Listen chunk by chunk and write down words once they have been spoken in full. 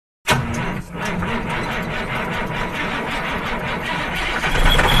What's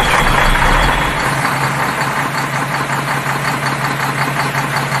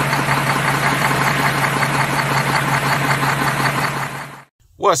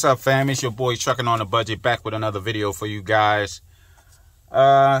up, fam? It's your boy Trucking on a Budget, back with another video for you guys.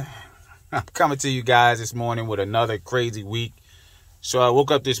 I'm coming to you guys this morning with another crazy week. So I woke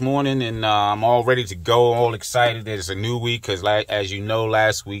up this morning and I'm all ready to go, all excited that it's a new week, because as you know,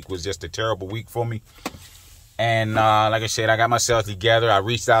 last week was just a terrible week for me. And like I said, I got myself together. I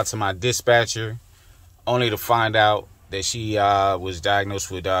reached out to my dispatcher only to find out that she was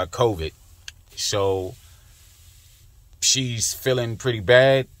diagnosed with COVID. So she's feeling pretty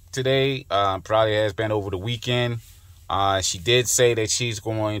bad today. Probably has been over the weekend. She did say that she's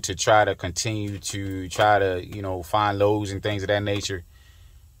going to try to continue to find loads and things of that nature.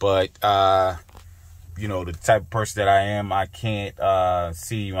 But, the type of person that I am, I can't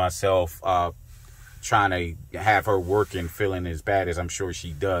see myself trying to have her working feeling as bad as I'm sure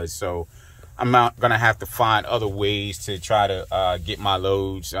she does. So I'm not going to have to find other ways to try to get my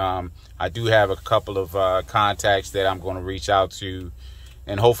loads. I do have a couple of contacts that I'm going to reach out to,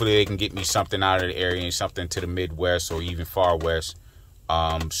 and hopefully they can get me something out of the area and something to the Midwest or even far west.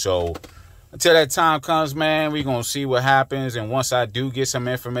 So until that time comes, man, we're going to see what happens. And once I do get some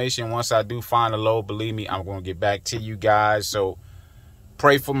information, once I do find a load, believe me, I'm going to get back to you guys. So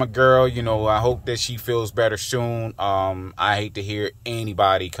pray for my girl. I hope that she feels better soon. I hate to hear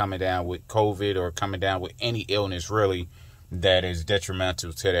anybody coming down with COVID or coming down with any illness, really, that is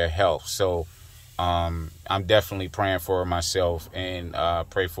detrimental to their health. So I'm definitely praying for her myself, and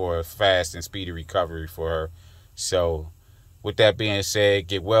pray for a fast and speedy recovery for her. So with that being said,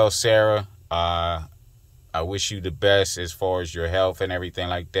 get well, Sarah. I wish you the best as far as your health and everything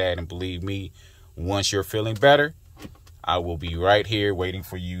like that. And believe me, once you're feeling better, I will be right here waiting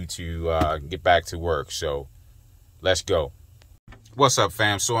for you to get back to work. So let's go. What's up,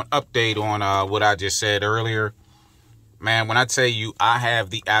 fam? So an update on what I just said earlier. Man, when I tell you I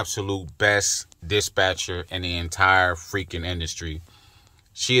have the absolute best dispatcher in the entire freaking industry.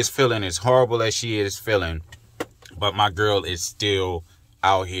 She is feeling as horrible as she is feeling, but my girl is still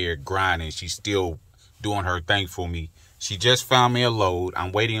out here grinding. She's still doing her thing for me. She just found me a load.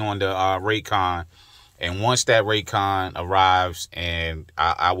 I'm waiting on the Raycon. And once that Raycon arrives, and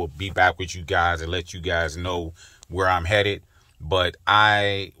I will be back with you guys and let you guys know where I'm headed. But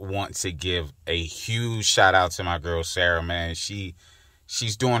I want to give a huge shout out to my girl, Sarah, man. She's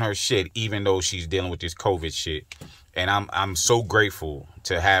doing her shit, even though she's dealing with this COVID shit. And I'm so grateful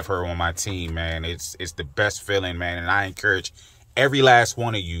to have her on my team, man. It's the best feeling, man. And I encourage every last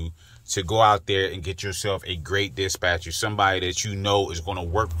one of you to go out there and get yourself a great dispatcher, somebody that you know is going to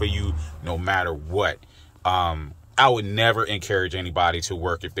work for you no matter what. I would never encourage anybody to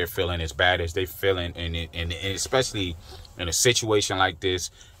work if they're feeling as bad as they're feeling, and especially in a situation like this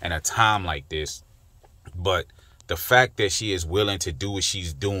and a time like this. But the fact that she is willing to do what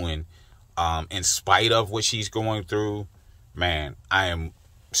she's doing, in spite of what she's going through, man, I am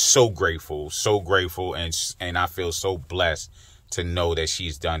so grateful, and I feel so blessed to know that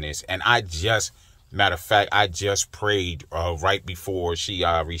she's done this. And matter of fact, I just prayed right before she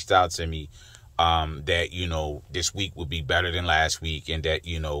reached out to me, that, this week would be better than last week, and that,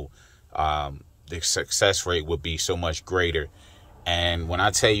 the success rate would be so much greater. And when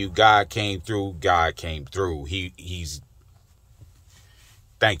I tell you God came through, God came through. He's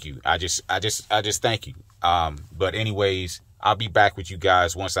thank you. I just thank you. But anyways, I'll be back with you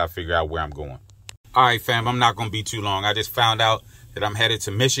guys once I figure out where I'm going. All right, fam, I'm not going to be too long. I just found out that I'm headed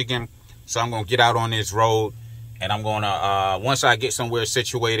to Michigan. So I'm going to get out on this road, and I'm going to, once I get somewhere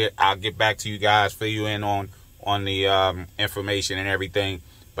situated, I'll get back to you guys, fill you in on the information and everything.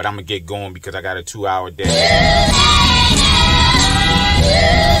 But I'm going to get going because I got a 2-hour day.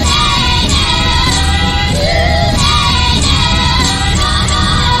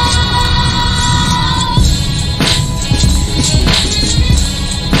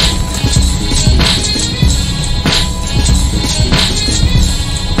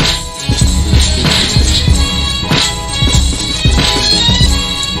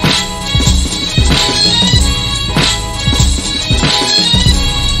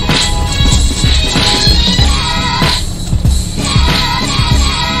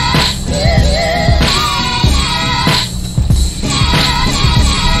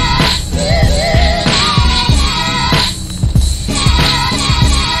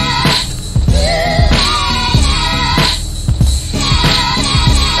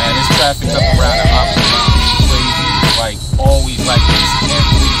 Traffic up around the opposite is crazy. Like always like this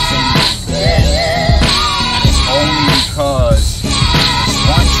every single day. And it's only because there's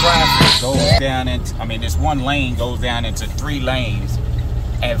one traffic goes down into, this one lane goes down into 3 lanes.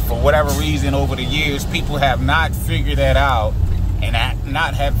 And for whatever reason, over the years, people have not figured that out, and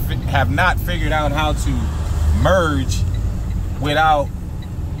have not figured out how to merge without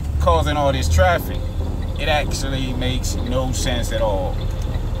causing all this traffic. It actually makes no sense at all.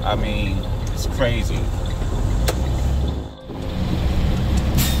 It's crazy.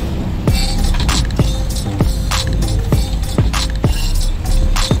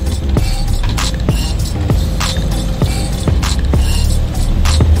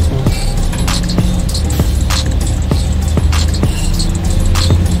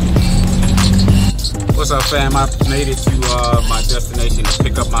 What's up, fam? I made it to my destination to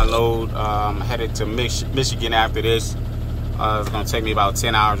pick up my load. I'm headed to Michigan after this. It's gonna take me about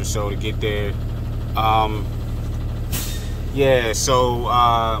 10 hours or so to get there. Yeah,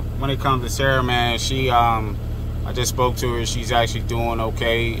 so when it comes to Sarah, man, she I just spoke to her. She's actually doing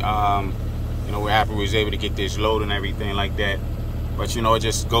okay. We're happy we was able to get this load and everything like that. But it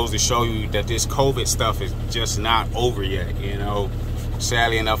just goes to show you that this COVID stuff is just not over yet.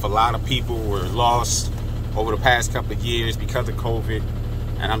 Sadly enough, a lot of people were lost over the past couple of years because of COVID,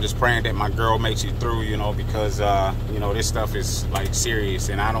 and I'm just praying that my girl makes it through, because this stuff is like serious,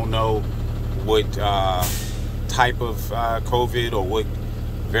 and I don't know what type of COVID or what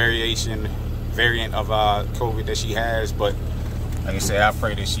variant of COVID that she has, but like I said, I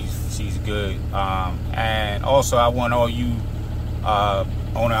pray that she's good. And also, I want all you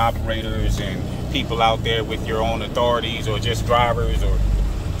owner operators and people out there with your own authorities, or just drivers, or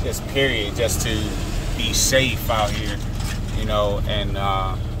just period, just to be safe out here, and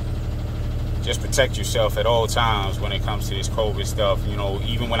just protect yourself at all times when it comes to this COVID stuff.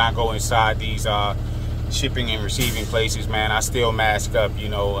 Even when I go inside these shipping and receiving places, man, I still mask up.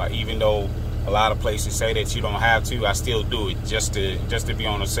 Even though a lot of places say that you don't have to, I still do it just to be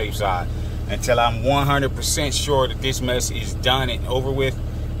on the safe side. Until I'm 100% sure that this mess is done and over with,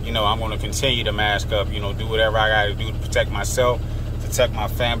 I'm going to continue to mask up, do whatever I got to do to protect myself, protect my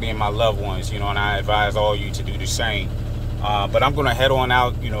family and my loved ones, and I advise all you to do the same. But I'm going to head on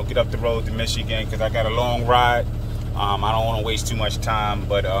out, get up the road to Michigan, because I got a long ride. I don't want to waste too much time,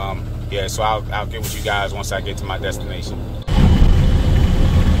 but yeah, so I'll get with you guys once I get to my destination.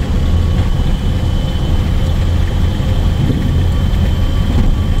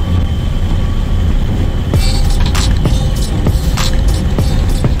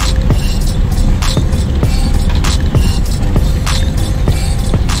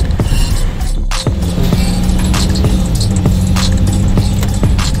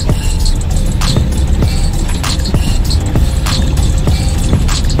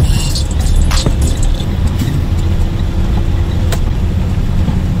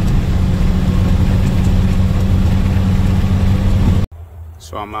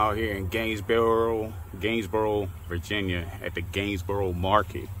 So I'm out here in Gainesboro, Virginia, at the Gainesboro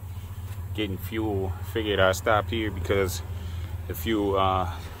Market, getting fuel. Figured I'd stop here because the fuel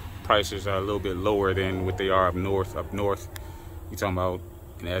prices are a little bit lower than what they are up north. Up north, you're talking about,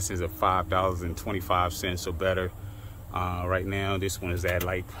 in essence, of $5.25 or better. Right now, this one is at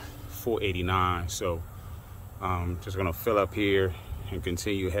like $4.89. So just gonna fill up here and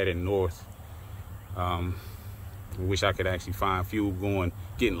continue heading north. I wish I could actually find fuel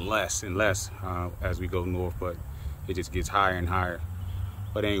getting less and less as we go north, but it just gets higher and higher.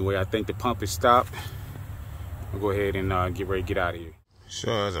 But anyway, I think the pump is stopped. I'll go ahead and get ready to get out of here. So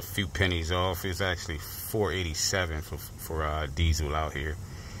there's a few pennies off. It's actually $4.87 for diesel out here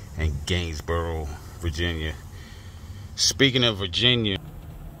in Gainesboro, Virginia. Speaking of Virginia,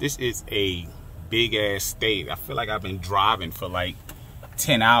 this is a big ass state. I feel like I've been driving for like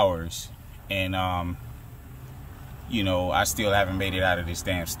 10 hours and I still haven't made it out of this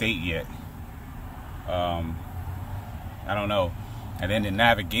damn state yet. I don't know. And then the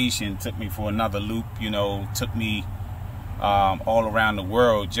navigation took me for another loop, took me all around the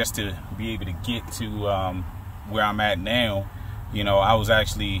world just to be able to get to where I'm at now. I was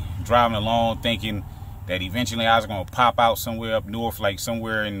actually driving along thinking that eventually I was going to pop out somewhere up north, like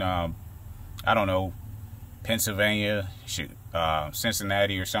somewhere in, I don't know, Pennsylvania,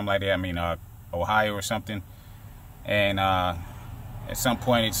 Cincinnati or something like that. Ohio or something. And at some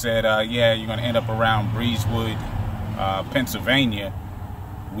point it said, yeah, you're going to end up around Breezewood, Pennsylvania,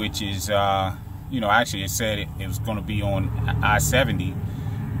 which is, actually it said it was going to be on I-70.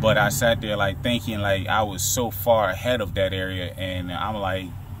 But I sat there like thinking like I was so far ahead of that area, and I'm like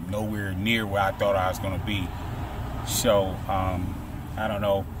nowhere near where I thought I was going to be. So, I don't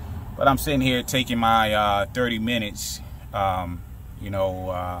know. But I'm sitting here taking my 30 minutes, trying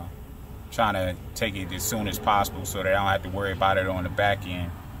to take it as soon as possible so that I don't have to worry about it on the back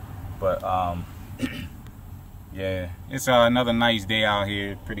end. But yeah, it's another nice day out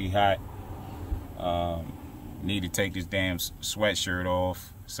here. Pretty hot. Need to take this damn sweatshirt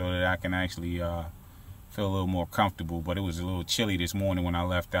off so that I can actually feel a little more comfortable. But it was a little chilly this morning when I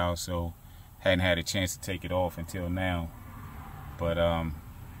left out, so hadn't had a chance to take it off until now. But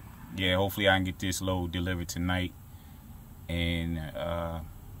yeah, hopefully I can get this load delivered tonight, and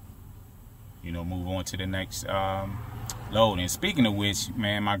you know, move on to the next load. And speaking of which,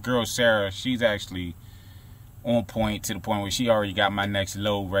 man, my girl Sarah, she's actually on point, to the point where she already got my next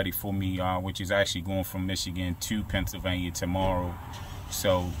load ready for me, which is actually going from Michigan to Pennsylvania tomorrow.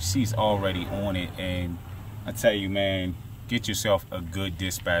 So she's already on it, and I tell you, man, get yourself a good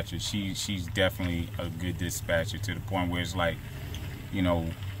dispatcher. She's definitely a good dispatcher, to the point where it's like, you know,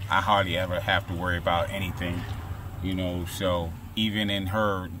 I hardly ever have to worry about anything, you know. So even in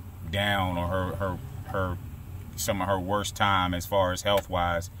her down, or her some of her worst time as far as health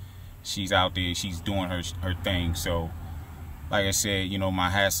wise, she's out there, she's doing her thing. So like I said, you know, my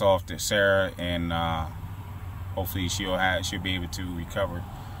hat's off to Sarah, and hopefully she'll be able to recover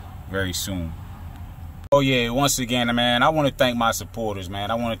very soon. Oh yeah, once again, man, I want to thank my supporters,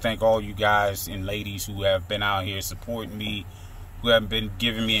 man. I want to thank all you guys and ladies who have been out here supporting me, who have been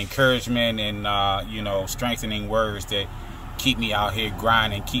giving me encouragement and you know, strengthening words that keep me out here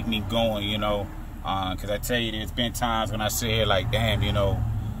grinding, keep me going, you know. Because I tell you, there's been times when I sit here like, damn, you know,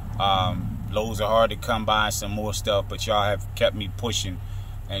 loads are hard to come by, some more stuff, but y'all have kept me pushing,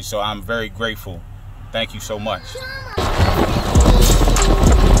 and so I'm very grateful. Thank you so much.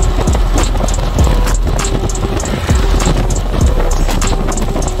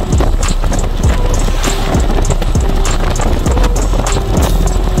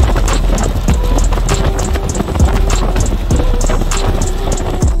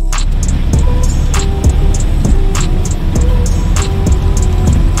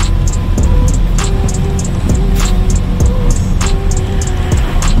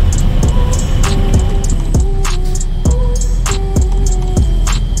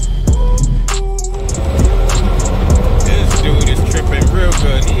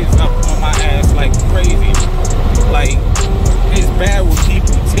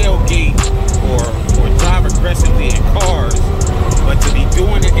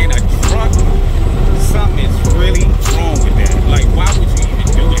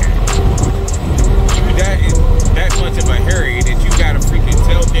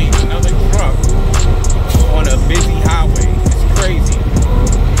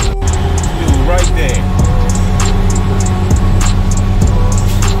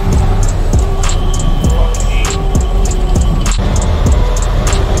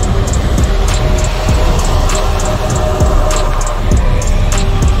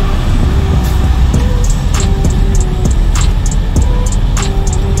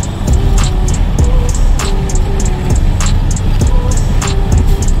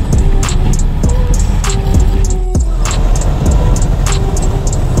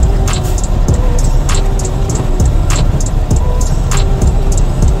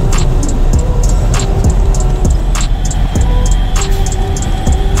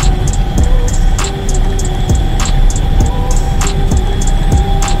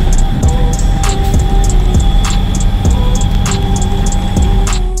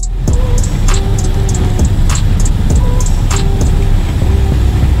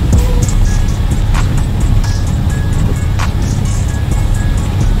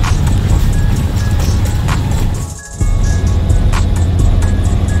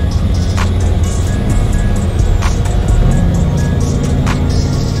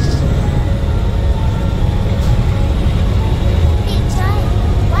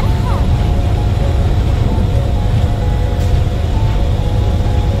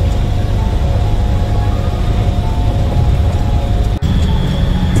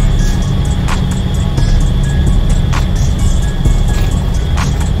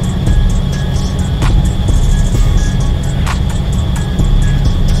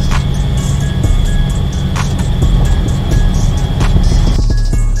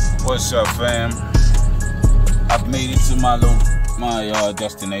 What's up, fam? I've made it to my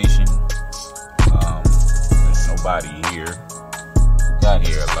destination. There's nobody here. Got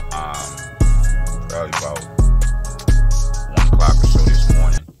here probably about 1 o'clock or so this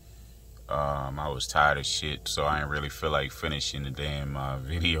morning. I was tired of shit, so I didn't really feel like finishing the damn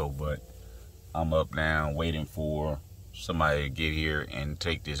video, but I'm up now waiting for somebody to get here and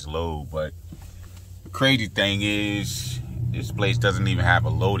take this load. But the crazy thing is, this place doesn't even have a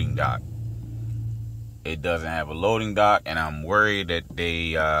loading dock. It doesn't have a loading dock, and I'm worried that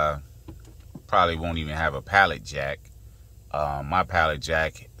they probably won't even have a pallet jack My pallet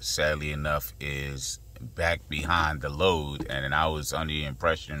jack, sadly enough, is back behind the load, and I was under the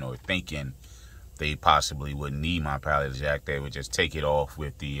impression or thinking they possibly wouldn't need my pallet jack. They would just take it off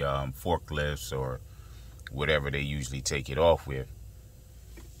with the forklifts or whatever they usually take it off with.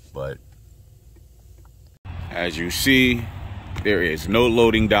 But as you see, there is no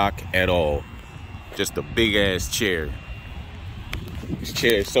loading dock at all. Just a big ass chair. This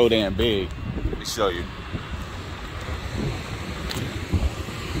chair is so damn big. Let me show you.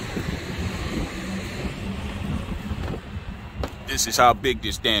 This is how big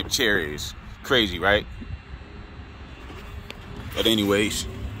this damn chair is. Crazy, right? But anyways,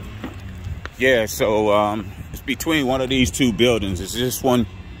 yeah, so it's between one of these two buildings. It's this one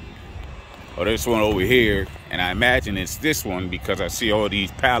or this one over here, and I imagine it's this one because I see all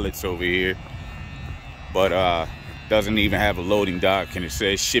these pallets over here, but doesn't even have a loading dock, and it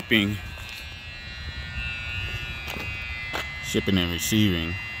says shipping and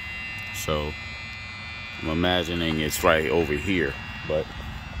receiving. So I'm imagining it's right over here, but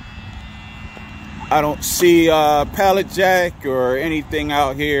I don't see a pallet jack or anything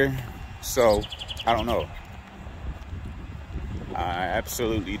out here, so I don't know. I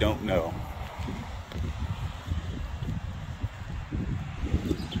absolutely don't know.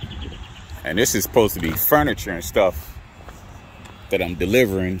 And this is supposed to be furniture and stuff that I'm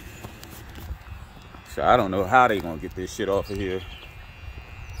delivering. So I don't know how they gonna get this shit off of here.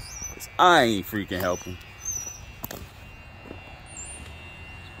 'Cause I ain't freaking helping.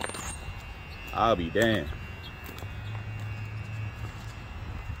 I'll be damned.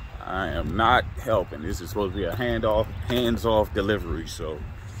 I am not helping. This is supposed to be a hands-off delivery, so.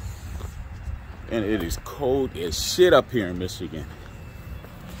 And it is cold as shit up here in Michigan.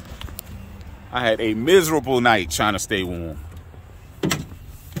 I had a miserable night trying to stay warm.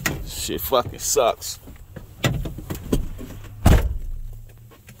 Shit fucking sucks.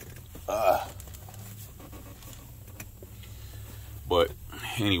 But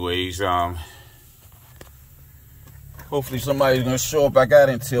anyways, hopefully somebody's gonna show up. I got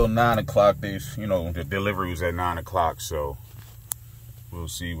until 9 o'clock. There's, you know, the delivery was at 9 o'clock, so we'll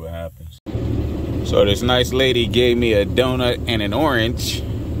see what happens. So this nice lady gave me a donut and an orange.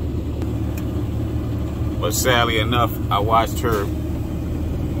 But sadly enough, I watched her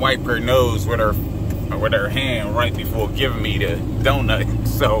wipe her nose with her hand right before giving me the donut.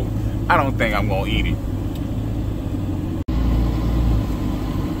 So I don't think I'm gonna eat it.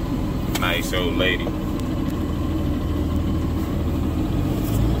 Nice old lady.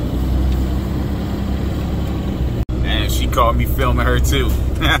 And she caught me filming her too.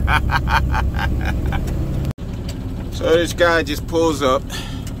 So this guy just pulls up.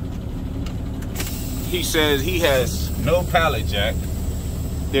 He says he has no pallet jack.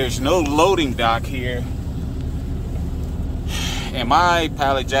 There's no loading dock here. And my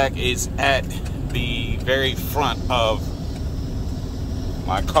pallet jack is at the very front of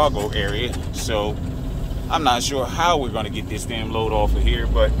my cargo area. So I'm not sure how we're gonna get this damn load off of here,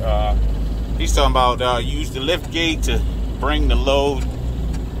 but he's talking about use the lift gate to bring the load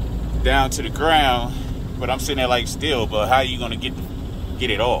down to the ground. But I'm sitting there like, still, but how are you gonna get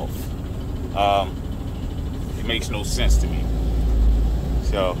it off? It makes no sense to me.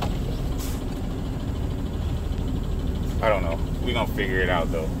 So I don't know. We're gonna figure it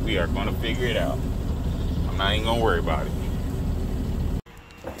out though. We are gonna figure it out. I'm not even gonna worry about it.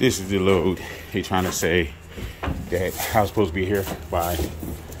 This is the load. He's trying to say that I was supposed to be here by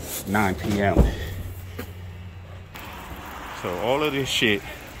 9 p.m. So all of this shit,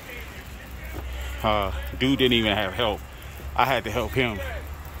 dude didn't even have help. I had to help him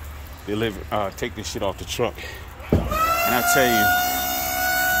deliver, take this shit off the truck. And I tell you,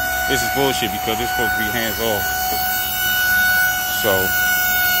 this is bullshit because it's supposed to be hands off. So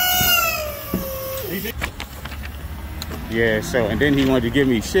yeah, so and then he wanted to give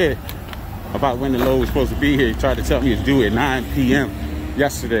me shit about when the load was supposed to be here. He tried to tell me it's due at 9 p.m.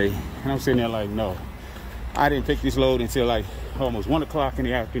 yesterday. And I'm sitting there like, no. I didn't pick this load until like almost 1 o'clock in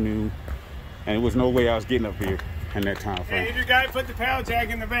the afternoon. And there was no way I was getting up here in that time frame. Hey, if your guy put the pallet jack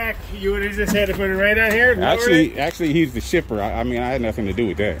in the back, you would have just had to put it right out here? Actually, he's the shipper. I mean, I had nothing to do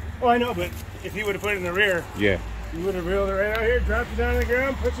with that. Oh, I know, but if he would have put it in the rear, yeah, you would have reeled it right out here, dropped it down on the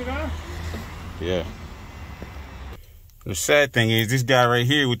ground, pushed it off? Yeah. The sad thing is, this guy right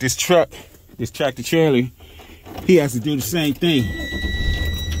here with this truck, this tractor trailer, he has to do the same thing.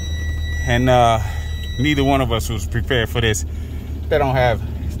 And neither one of us was prepared for this. They don't have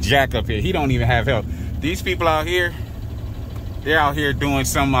jack up here. He don't even have help. These people out here, they're out here doing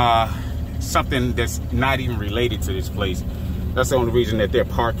some something that's not even related to this place. That's the only reason that they're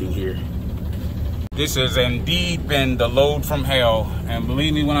parking here. This has indeed been the load from hell, and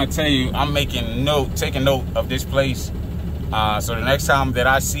believe me when I tell you, I'm taking note of this place. So the next time that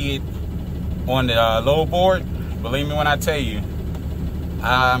I see it on the load board, believe me when I tell you,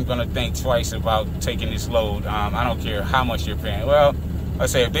 I'm gonna think twice about taking this load. I don't care how much you're paying. Well,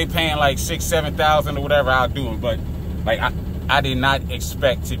 let's say if they paying like $6,000-7,000 or whatever, I'll do it. But like I did not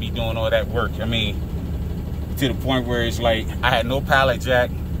expect to be doing all that work. I mean, to the point where it's like I had no pallet jack,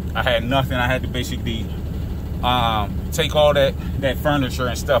 I had nothing. I had to basically take all that furniture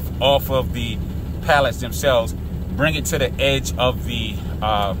and stuff off of the pallets themselves, bring it to the edge of the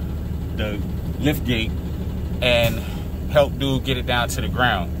lift gate, and help dude get it down to the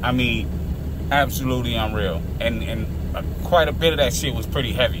ground. I mean, absolutely unreal. And quite a bit of that shit was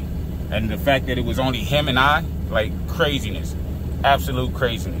pretty heavy. And the fact that it was only him and I, like, craziness. Absolute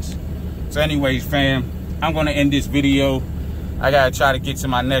craziness. So anyways, fam, I'm gonna end this video. I gotta try to get to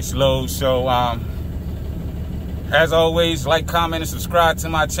my next load. So as always, like, comment, and subscribe to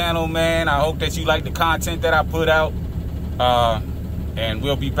my channel, man. I hope that you like the content that I put out. And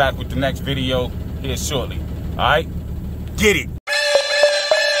we'll be back with the next video here shortly. All right, get it.